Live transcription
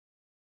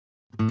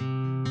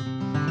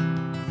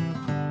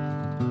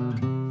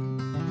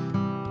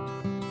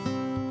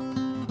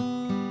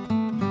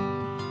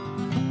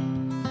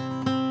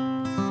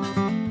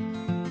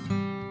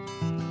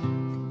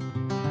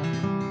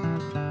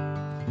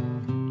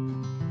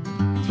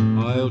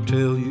I'll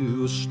tell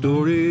you a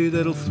story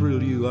that'll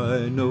thrill you,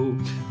 I know,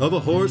 of a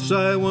horse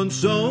I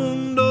once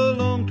owned a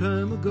long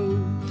time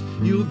ago.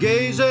 You'll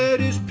gaze at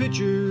his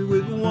picture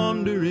with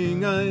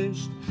wandering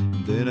eyes,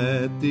 then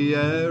at the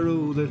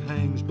arrow that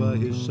hangs by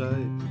his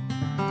side.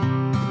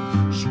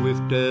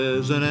 Swift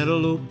as an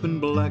antelope and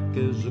black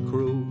as a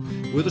crow,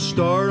 with a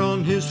star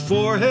on his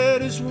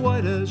forehead as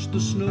white as the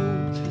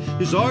snow.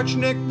 His arched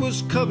neck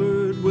was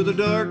covered with a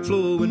dark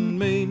flowing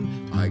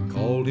mane. I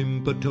called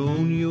him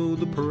Petonio,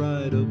 the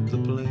pride of the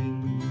plain.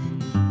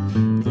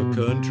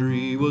 The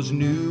country was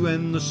new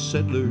and the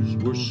settlers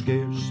were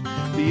scarce.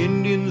 The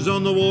Indians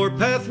on the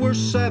warpath were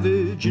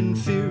savage and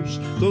fierce.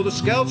 Though the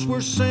scouts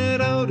were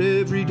sent out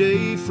every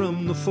day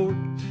from the fort,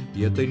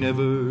 yet they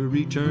never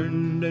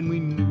returned and we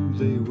knew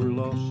they were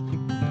lost.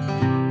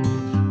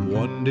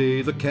 One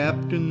day the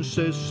captain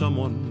says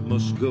someone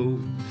must go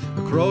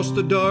across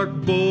the dark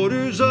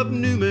borders of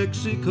New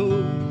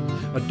Mexico.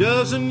 A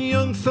dozen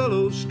young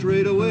fellows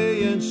straight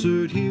away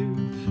answered here,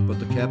 but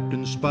the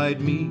captain spied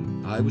me,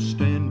 I was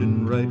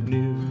standing right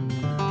near.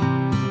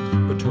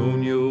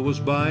 Petonio was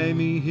by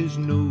me, his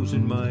nose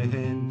in my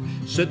hand.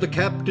 Said the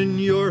captain,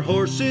 your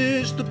horse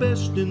is the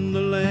best in the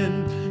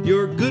land.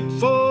 You're good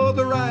for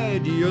the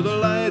ride, you're the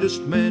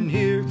lightest man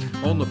here.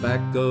 On the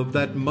back of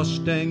that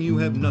Mustang you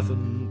have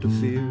nothing to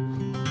fear.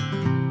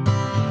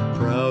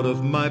 Proud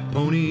of my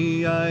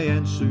pony, I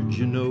answered,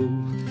 you know,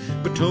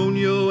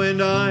 Petonio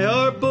and I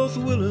are both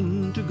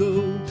willing to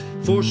go.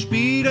 For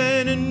speed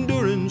and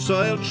endurance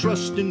I'll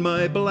trust in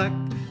my black.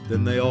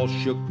 Then they all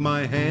shook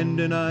my hand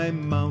and I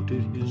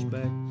mounted his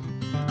back.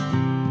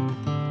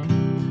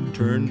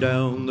 Turned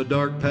down the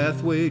dark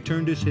pathway,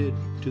 turned his head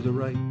to the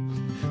right.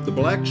 The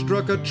black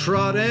struck a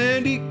trot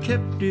and he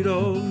kept it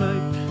all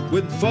night.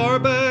 When far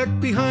back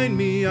behind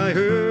me I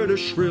heard a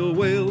shrill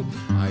wail,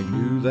 I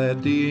knew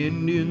that the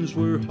Indians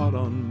were hot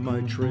on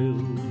my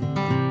trail.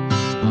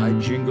 I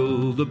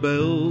jingled the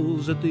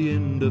bells at the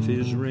end of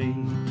his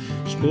rein,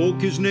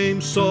 spoke his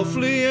name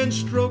softly and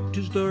stroked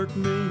his dark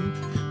mane.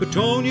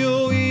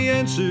 Petonio, he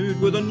answered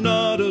with a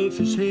nod of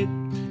his head.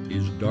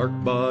 His dark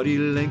body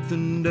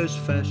lengthened as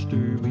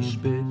faster we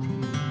sped.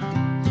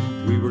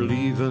 We were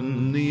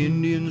leaving the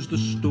Indians, the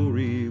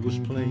story was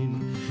plain.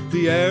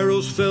 The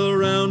arrows fell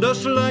around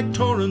us like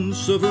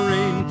torrents of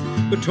rain.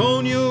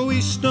 Petonio,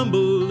 he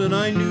stumbled and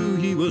I knew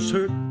he was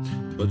hurt,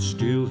 but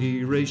still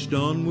he raced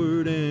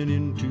onward and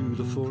into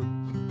the fort.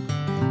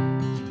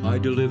 I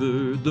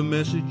delivered the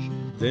message,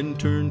 then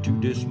turned to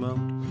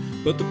dismount,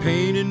 but the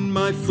pain in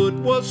my foot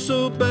was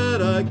so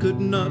bad I could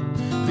not.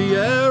 The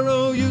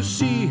arrow you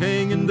see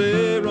hanging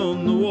there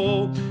on the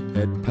wall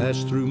had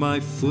passed through my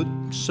foot,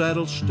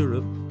 saddle,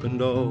 stirrup,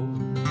 and all.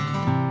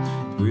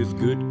 With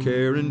good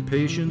care and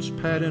patience,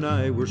 Pat and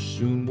I were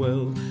soon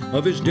well.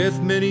 Of his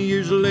death many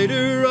years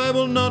later I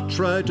will not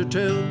try to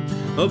tell.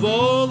 Of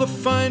all the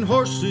fine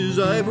horses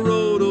I've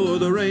rode o'er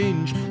the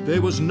range,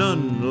 there was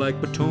none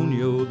like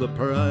Petonio, the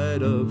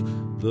pride of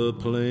the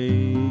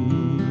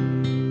plain.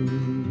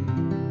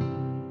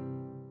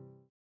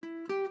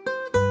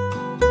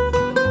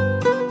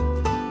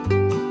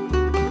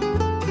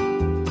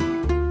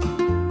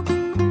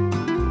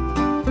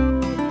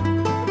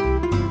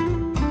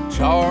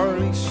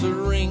 Charlie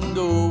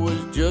Siringo was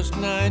just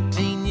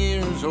 19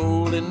 years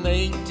old in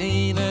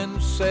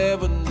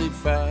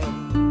 1875.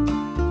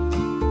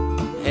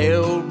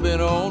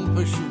 Hell-bent on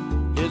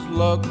pushing his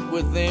luck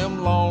with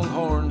them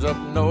Longhorns up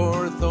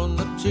north on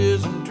the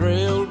Chisholm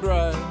Trail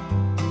Drive.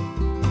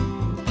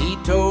 He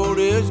told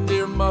his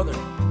dear mother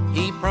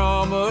he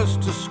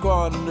promised to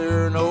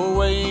squander no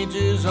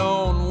wages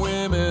on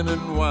women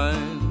and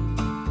wine.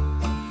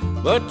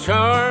 But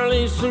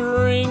Charlie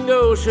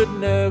Siringo should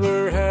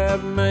never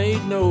have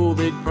made no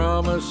big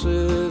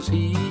promises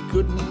he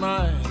couldn't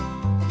mind.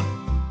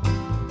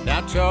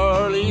 Now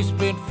Charlie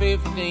spent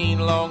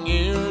 15 long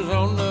years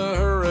on the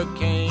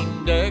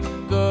hurricane deck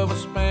of a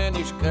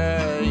Spanish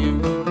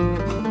cayuse,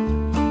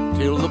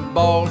 till the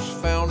boss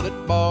found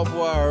that barbed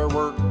wire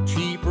worked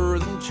cheaper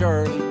than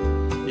Charlie.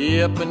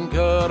 Yep, and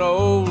cut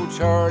old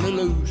Charlie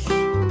loose.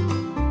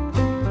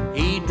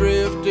 He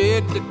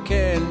drifted to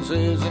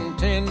Kansas and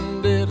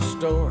tended a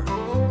store,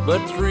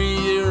 but 3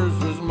 years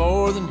was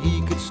more than he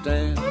could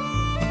stand.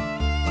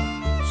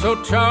 So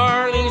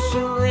Charlie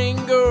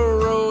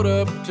Siringo rode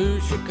up to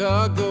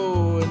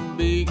Chicago and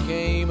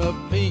became a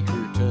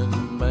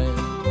Pinkerton man.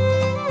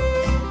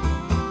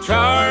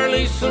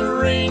 Charlie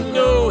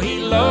Siringo, he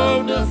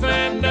loved a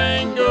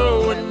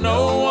fandango, and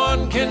no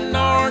one can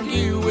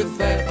argue with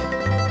that.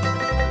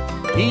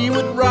 He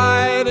would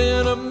ride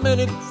in a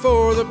minute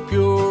for the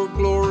pure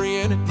glory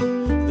in it,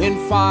 then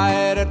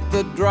fight at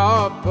the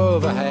drop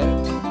of a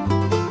hat.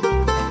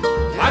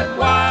 That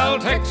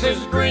wild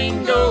Texas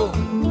gringo,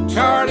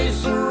 Charlie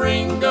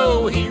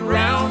Siringo, he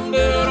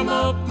rounded 'em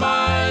up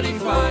mighty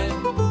fine.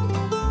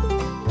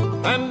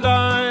 and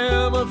I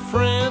am a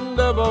friend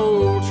of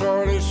old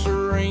Charlie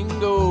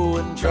Siringo,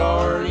 and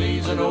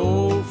Charlie's an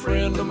old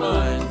friend of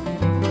mine.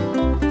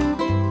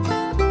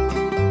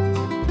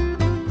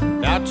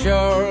 Now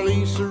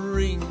Charlie Siringo